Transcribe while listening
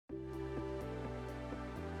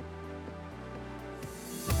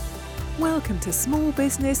Welcome to Small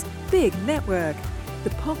Business, Big Network,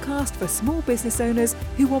 the podcast for small business owners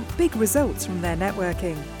who want big results from their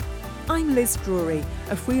networking. I'm Liz Drury,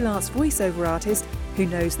 a freelance voiceover artist who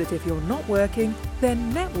knows that if you're not working,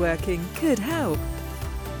 then networking could help.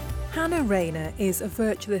 Hannah Rayner is a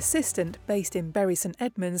virtual assistant based in Bury St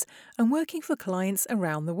Edmunds and working for clients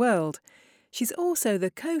around the world. She's also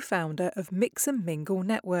the co-founder of Mix and Mingle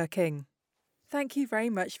Networking. Thank you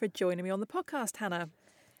very much for joining me on the podcast, Hannah.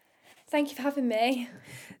 Thank you for having me.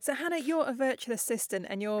 So Hannah, you're a virtual assistant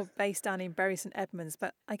and you're based down in Bury St Edmunds,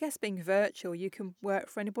 but I guess being virtual, you can work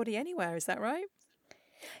for anybody anywhere, is that right?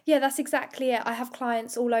 Yeah, that's exactly it. I have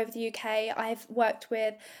clients all over the UK. I've worked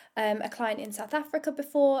with a client in South Africa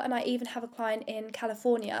before, and I even have a client in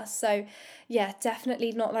California. So yeah,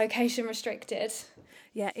 definitely not location restricted.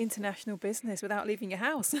 Yeah, international business without leaving your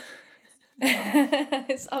house.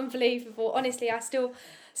 It's unbelievable. Honestly, I still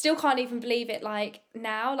can't even believe it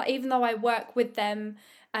now. Even though I work with them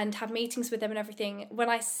and have meetings with them and everything, when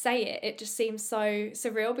I say it, it just seems so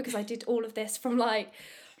surreal because I did all of this from my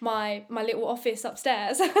little office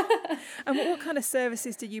upstairs. And what kind of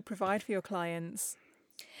services do you provide for your clients?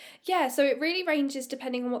 Yeah, so it really ranges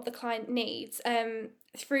depending on what the client needs.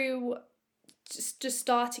 Through just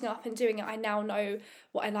starting up and doing it, I now know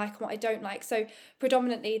what I like and what I don't like. So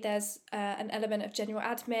predominantly there's an element of general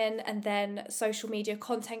admin and then social media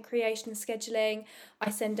content creation, scheduling. I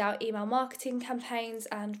send out email marketing campaigns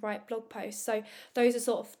and write blog posts. So those are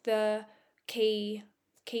sort of the key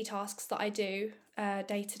tasks that I do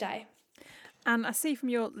day to day. And I see from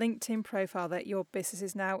your LinkedIn profile that your business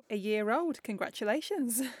is now a year old.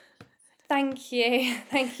 Congratulations. Thank you.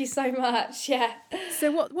 Thank you so much. Yeah.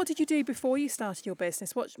 So what did you do before you started your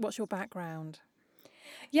business? What's your background?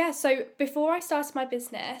 Yeah, so before I started my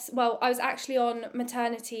business, well, I was actually on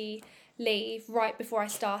maternity leave right before I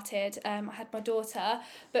started. I had my daughter,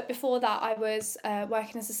 but before that I was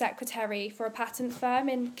working as a secretary for a patent firm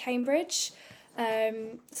in Cambridge.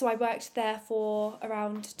 So I worked there for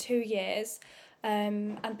around 2 years.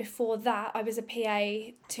 And before that, I was a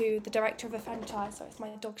PA to the director of a franchise. Sorry, it's my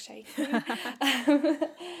dog shaking.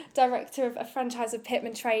 Director of a franchise of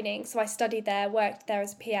Pitman Training. So I studied there, worked there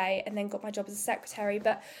as a PA, and then got my job as a secretary.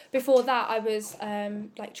 But before that, I was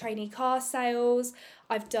trainee car sales.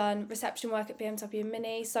 I've done reception work at BMW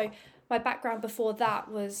Mini. So my background before that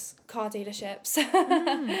was car dealerships.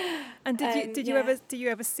 And did you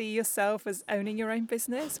ever see yourself as owning your own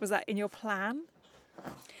business? Was that in your plan?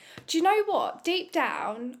 Do you know what? Deep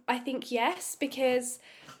down, I think yes, because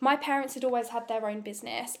my parents had always had their own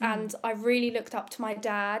business and I really looked up to my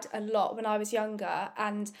dad a lot when I was younger,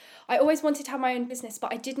 and I always wanted to have my own business,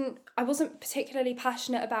 but I wasn't particularly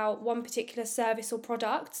passionate about one particular service or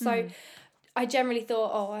product. So I generally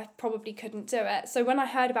thought, I probably couldn't do it. So when I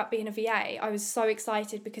heard about being a VA, I was so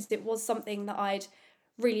excited because it was something that I'd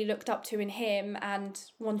really looked up to in him and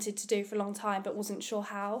wanted to do for a long time, but wasn't sure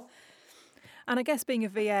how. And I guess being a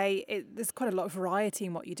VA, there's quite a lot of variety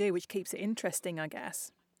in what you do, which keeps it interesting, I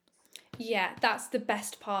guess. Yeah, that's the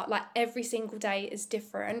best part. Every single day is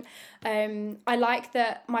different. I like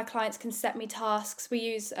that my clients can set me tasks. We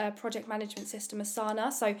use a project management system,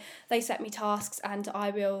 Asana. So they set me tasks and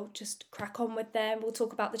I will just crack on with them. We'll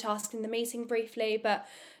talk about the task in the meeting briefly, but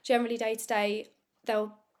generally day to day,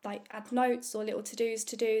 they'll add notes or little to-dos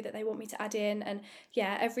to do that they want me to add in. And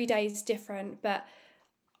yeah, every day is different, but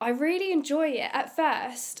I really enjoy it. At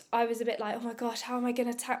first, I was a bit like, oh my gosh, how am I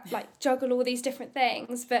going to juggle all these different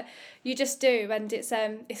things? But you just do, and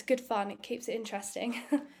it's good fun. It keeps it interesting.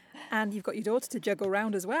 And you've got your daughter to juggle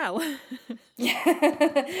around as well.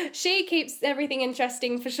 Yeah, she keeps everything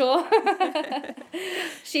interesting for sure.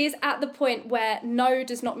 She's at the point where no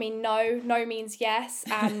does not mean no, no means yes,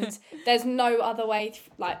 and there's no other way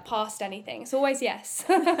past anything. It's always yes.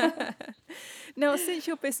 Now, since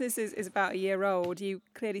your business is about a year old, you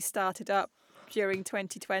clearly started up during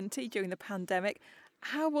 2020, during the pandemic.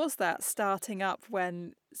 How was that starting up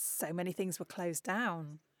when so many things were closed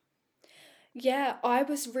down? Yeah, I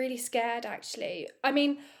was really scared actually. I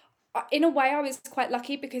mean, in a way I was quite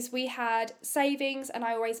lucky because we had savings and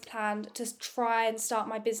I always planned to try and start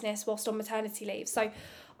my business whilst on maternity leave. So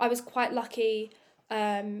I was quite lucky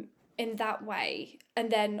in that way. And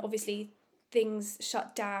then obviously things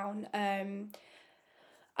shut down. And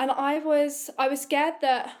I was scared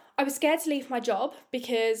to leave my job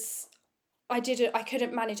because I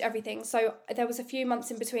couldn't manage everything. So there was a few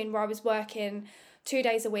months in between where I was working 2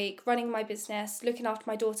 days a week, running my business, looking after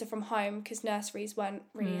my daughter from home because nurseries weren't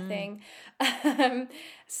really a thing.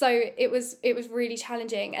 So it was really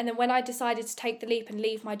challenging. And then when I decided to take the leap and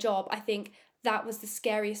leave my job, I think that was the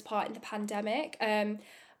scariest part in the pandemic.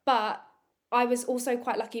 But I was also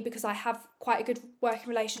quite lucky because I have quite a good working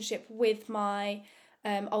relationship with my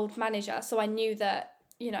old manager. So I knew that,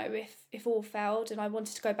 you know, if all failed and I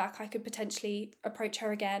wanted to go back, I could potentially approach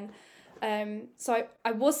her again. So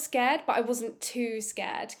I was scared, but I wasn't too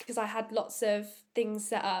scared because I had lots of things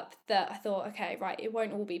set up that I thought, okay, right, it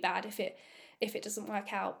won't all be bad if it doesn't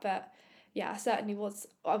work out. But yeah,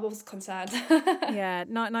 I was concerned. Yeah,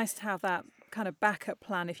 nice to have that kind of backup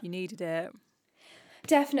plan if you needed it.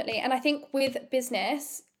 Definitely. And I think with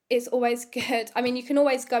business, it's always good. I mean, you can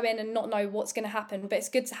always go in and not know what's going to happen, but it's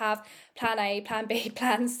good to have plan A, plan B,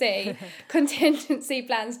 plan C, contingency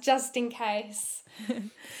plans just in case.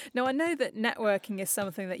 Now, I know that networking is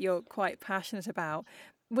something that you're quite passionate about.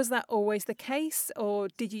 Was that always the case, or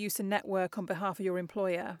did you used to network on behalf of your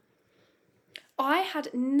employer? I had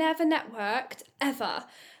never networked ever.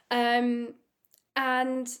 And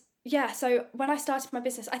yeah, so when I started my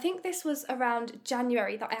business, I think this was around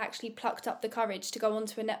January that I actually plucked up the courage to go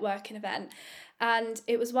onto a networking event. And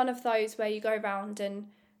it was one of those where you go around and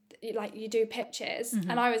you do pitches,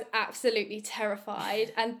 and I was absolutely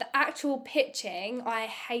terrified. And the actual pitching I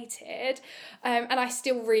hated, and I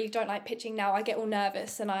still really don't like pitching now. I get all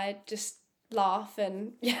nervous and I just laugh,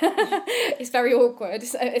 and it's very awkward.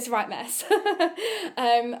 It's a right mess.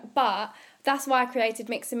 But that's why I created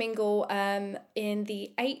Mix and Mingle in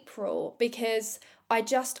the April, because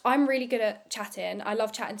I'm really good at chatting. I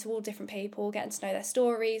love chatting to all different people, getting to know their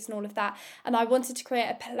stories and all of that. And I wanted to create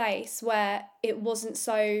a place where it wasn't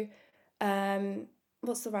so,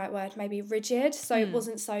 what's the right word? Maybe rigid. So it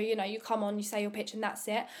wasn't so, you know, you come on, you say your pitch and that's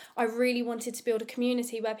it. I really wanted to build a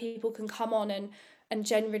community where people can come on and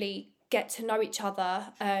generally get to know each other,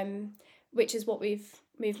 which is what we've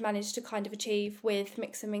managed to kind of achieve with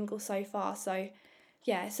Mix and Mingle so far. So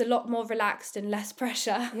yeah, it's a lot more relaxed and less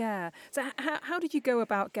pressure. Yeah. So how did you go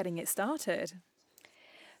about getting it started?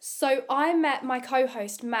 So I met my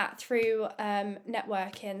co-host Matt through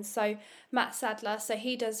networking. So Matt Sadler, so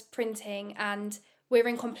he does printing, and we're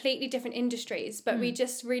in completely different industries, but we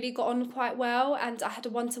just really got on quite well, and I had a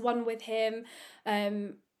one-to-one with him.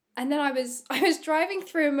 And then I was driving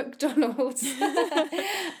through a McDonald's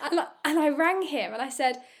and I rang him and I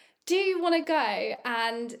said, do you want to go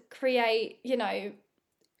and create, you know,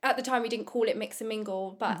 at the time we didn't call it Mix and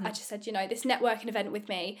Mingle, but I just said, you know, this networking event with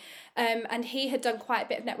me. And he had done quite a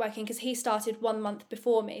bit of networking because he started 1 month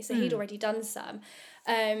before me. So he'd already done some.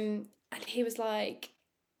 And he was like,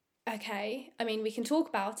 okay, I mean, we can talk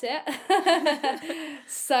about it.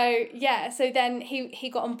 So then he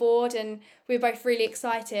got on board and we were both really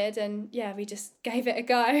excited, and yeah, we just gave it a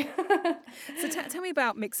go. So tell me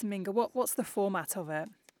about Mix and Mingle. What's the format of it?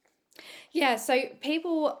 Yeah, so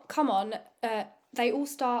people come on, they all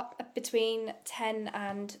start between 10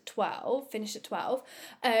 and 12, finish at 12.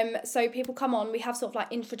 So people come on, we have sort of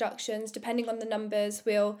like introductions. Depending on the numbers,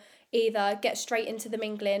 we'll either get straight into the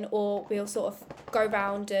mingling or we'll sort of go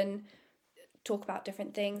round and talk about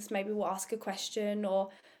different things. Maybe we'll ask a question or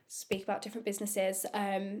speak about different businesses.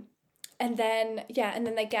 And then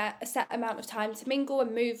they get a set amount of time to mingle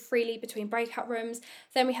and move freely between breakout rooms.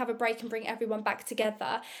 Then we have a break and bring everyone back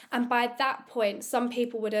together. And by that point, some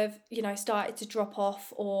people would have, you know, started to drop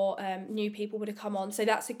off, or new people would have come on. So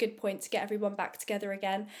that's a good point to get everyone back together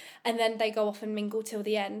again. And then they go off and mingle till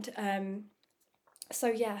the end. So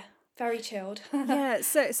yeah, very chilled. Yeah,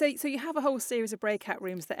 so you have a whole series of breakout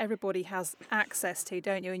rooms that everybody has access to,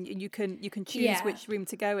 don't you? And you can choose which room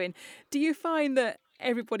to go in. Do you find that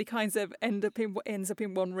everybody kind of ends up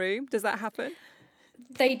in one room? Does that happen?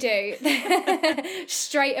 They do.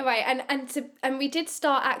 Straight away. And we did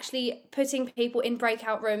start actually putting people in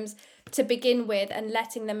breakout rooms to begin with and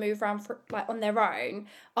letting them move around on their own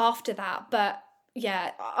after that. But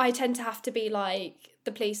yeah, I tend to have to be like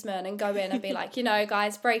the policeman and go in and be like, you know,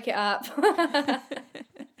 guys, break it up.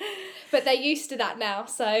 But they're used to that now,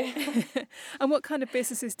 so. And what kind of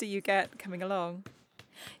businesses do you get coming along?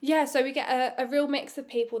 Yeah, so we get a real mix of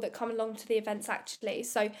people that come along to the events actually.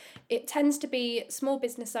 So it tends to be small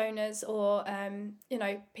business owners or, you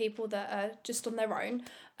know, people that are just on their own.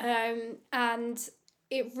 And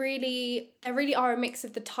there really are a mix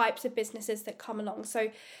of the types of businesses that come along. So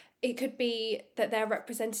it could be that they're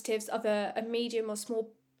representatives of a medium or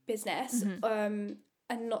small business, and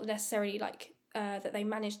not necessarily like that they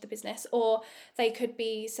manage the business, or they could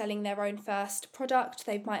be selling their own first product.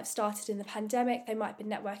 They might have started in the pandemic, they might have been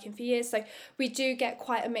networking for years. So we do get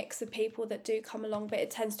quite a mix of people that do come along, but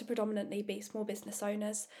it tends to predominantly be small business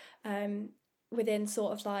owners within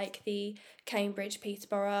sort of like the Cambridge,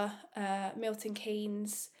 Peterborough, Milton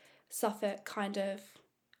Keynes, Suffolk kind of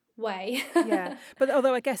way. Yeah, but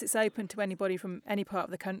although I guess it's open to anybody from any part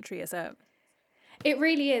of the country, is it? It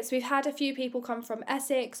really is. We've had a few people come from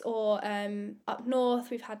Essex or up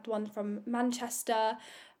north. We've had one from Manchester.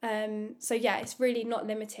 So yeah, it's really not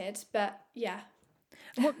limited, but yeah.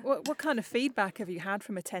 What kind of feedback have you had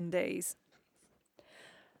from attendees?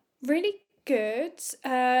 Really good.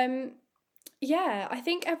 Yeah, I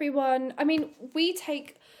think everyone, I mean,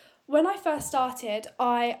 when I first started,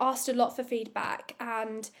 I asked a lot for feedback,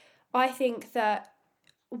 and I think that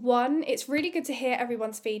one, it's really good to hear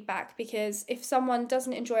everyone's feedback, because if someone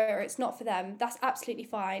doesn't enjoy it or it's not for them, that's absolutely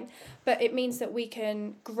fine. But it means that we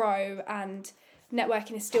can grow, and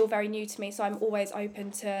networking is still very new to me, so I'm always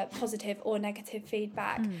open to positive or negative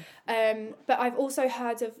feedback. But I've also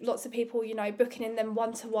heard of lots of people, booking in them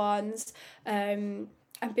one-to-ones and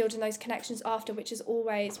building those connections after, which is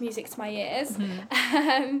always music to my ears.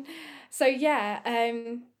 So yeah,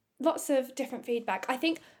 lots of different feedback. I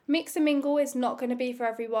think mix and mingle is not going to be for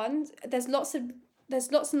everyone. There's lots and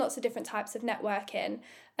lots of different types of networking,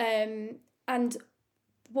 and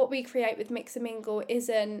what we create with Mix and Mingle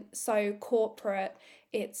isn't so corporate.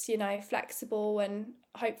 It's, flexible and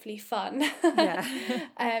hopefully fun. Yeah.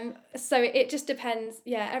 So it just depends.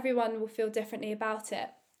 Yeah, everyone will feel differently about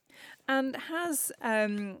it. And has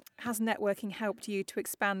networking helped you to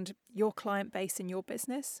expand your client base in your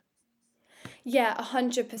business? Yeah,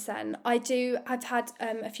 100%. I've had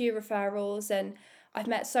a few referrals, and I've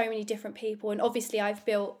met so many different people, and obviously I've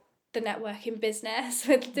built the networking business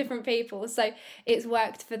with different people, so it's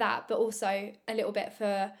worked for that, but also a little bit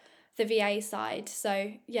for the VA side.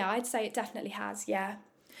 So yeah, I'd say it definitely has. Yeah.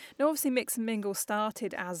 Now, obviously Mix and Mingle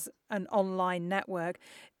started as an online network.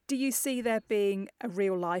 Do you see there being a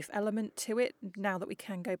real life element to it now that we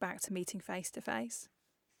can go back to meeting face to face?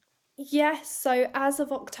 Yes, so as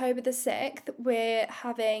of October the 6th, we're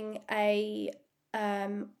having a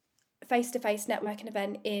face-to-face networking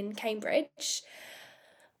event in Cambridge.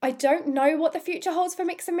 I don't know what the future holds for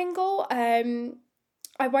Mix and Mingle. I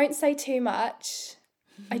won't say too much.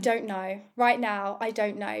 I don't know. Right now, I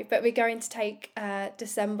don't know. But we're going to take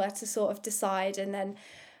December to sort of decide, and then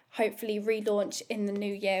hopefully relaunch in the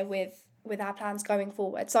new year with our plans going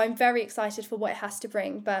forward. So I'm very excited for what it has to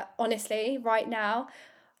bring. But honestly, right now,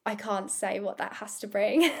 I can't say what that has to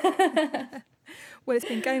bring. Well, it's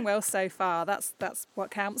been going well so far. That's what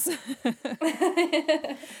counts.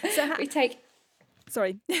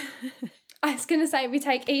 Sorry. I was going to say we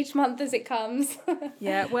take each month as it comes.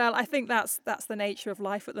 Yeah, well, I think that's the nature of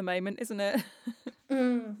life at the moment, isn't it?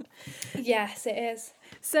 Yes, it is.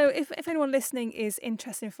 So if anyone listening is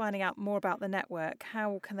interested in finding out more about the network,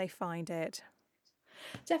 how can they find it?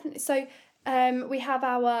 Definitely. So we have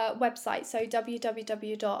our website, so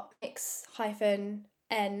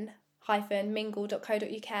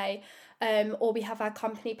www.mix-n-mingle.co.uk, or we have our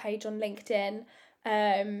company page on LinkedIn.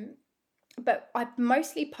 But I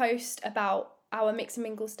mostly post about our Mix and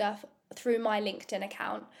Mingle stuff through my LinkedIn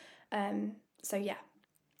account. So yeah.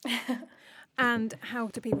 And how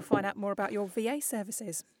do people find out more about your VA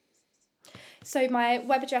services? So my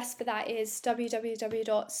web address for that is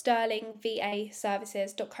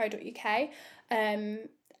www.sterlingvaservices.co.uk.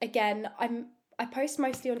 Again, I post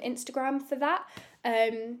mostly on Instagram for that.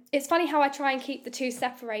 It's funny how I try and keep the two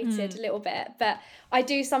separated a little bit, but I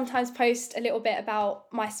do sometimes post a little bit about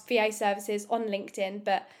my VA services on LinkedIn.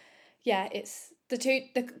 But yeah, it's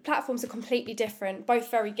the platforms are completely different,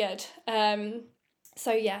 both very good.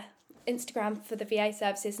 So yeah, Instagram for the VA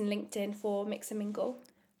services and LinkedIn for Mix and Mingle.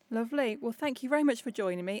 Lovely. Well, thank you very much for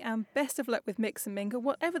joining me, and best of luck with Mix and Mingle,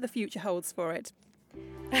 whatever the future holds for it.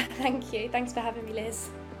 Thank you. Thanks for having me, Liz.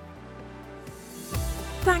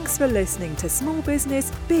 Thanks for listening to Small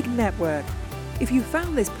Business, Big Network. If you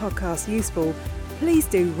found this podcast useful, please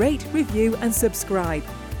do rate, review and subscribe.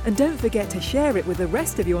 And don't forget to share it with the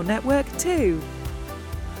rest of your network too.